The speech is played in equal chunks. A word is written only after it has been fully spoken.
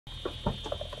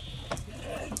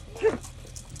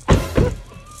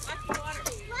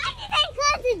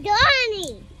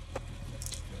Donnie.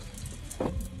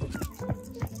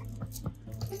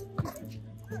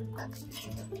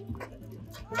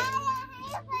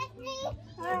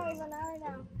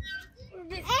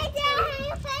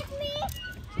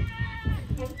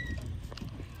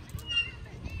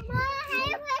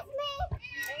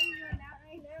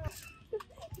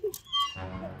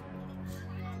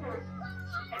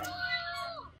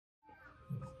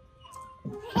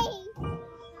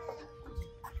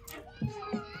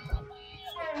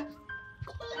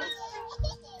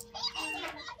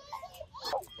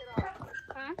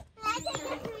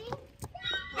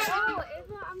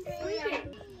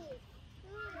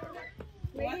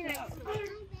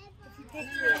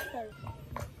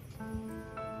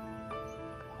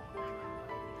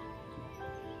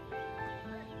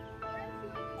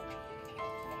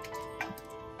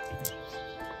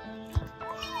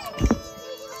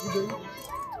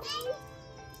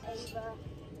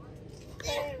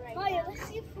 Maya, let's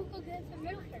see if we can get some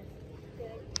milk first.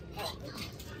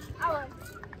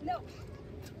 No.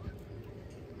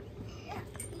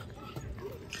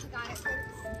 Got it.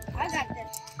 I got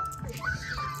this.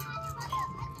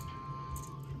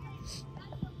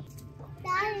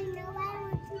 Daddy, nobody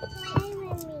wants to play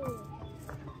with me.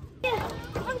 Yeah,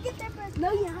 I'm gonna get that first. No,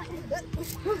 you're not.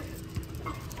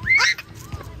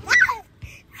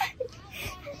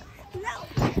 No.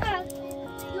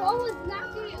 You almost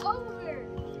knocked me over.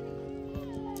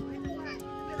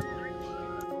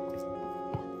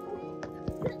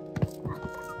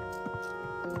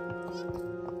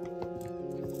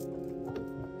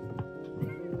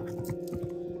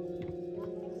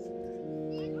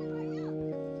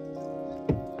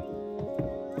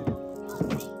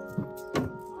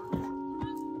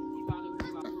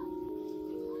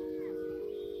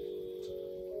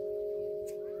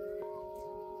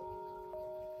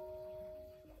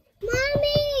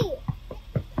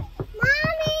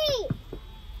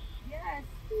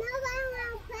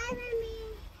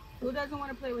 Who doesn't want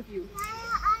to play with you?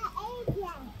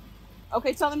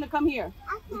 Okay, tell them to come here.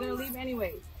 We're going to leave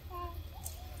anyways.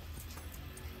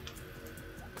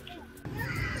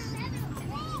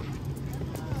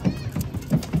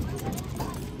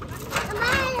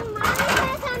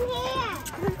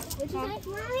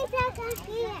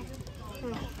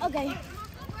 Okay.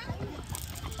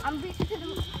 I'm reaching to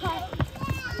the car.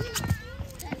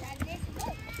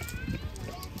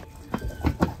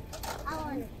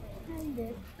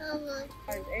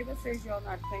 Ava says y'all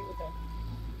not playing with her.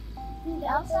 The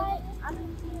outside? I'm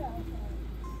in the outside.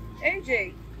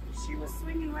 AJ, she was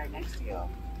swinging right next to y'all.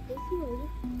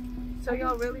 So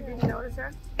y'all really didn't notice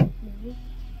her? We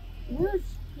were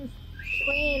just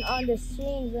swinging on the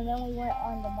swings and then we went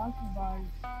on the monkey bars.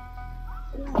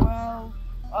 Well,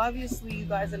 obviously you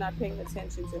guys are not paying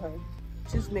attention to her.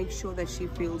 Just make sure that she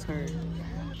feels heard.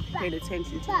 Paid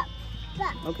attention to.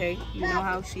 Okay? You know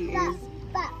how she is.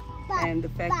 And the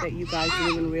fact that you guys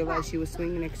didn't even realize she was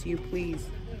swinging next to you, please.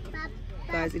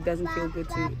 Guys, it doesn't feel good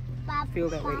to feel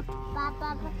that way.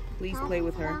 Please play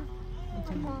with her.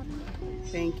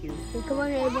 Thank you. Come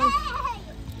on, Ava.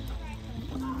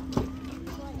 Come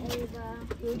on, Ava.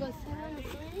 We're going to sit on the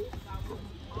swing?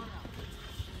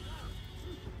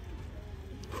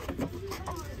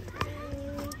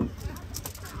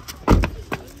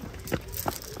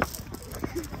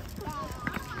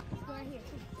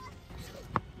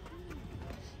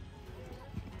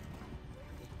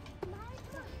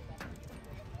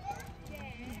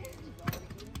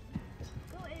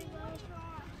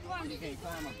 You can't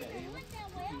climb up that, Ava.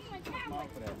 You're too small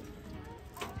for that.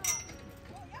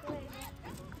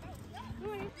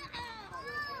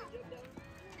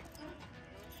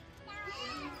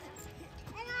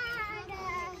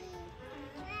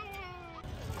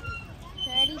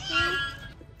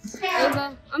 Ava,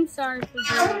 I'm sorry for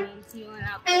being mean to you and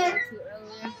out there too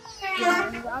earlier.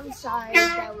 Yeah, I'm sorry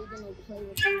that we didn't play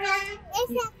with you.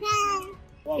 It's okay.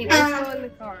 Okay, let's go in the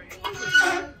car.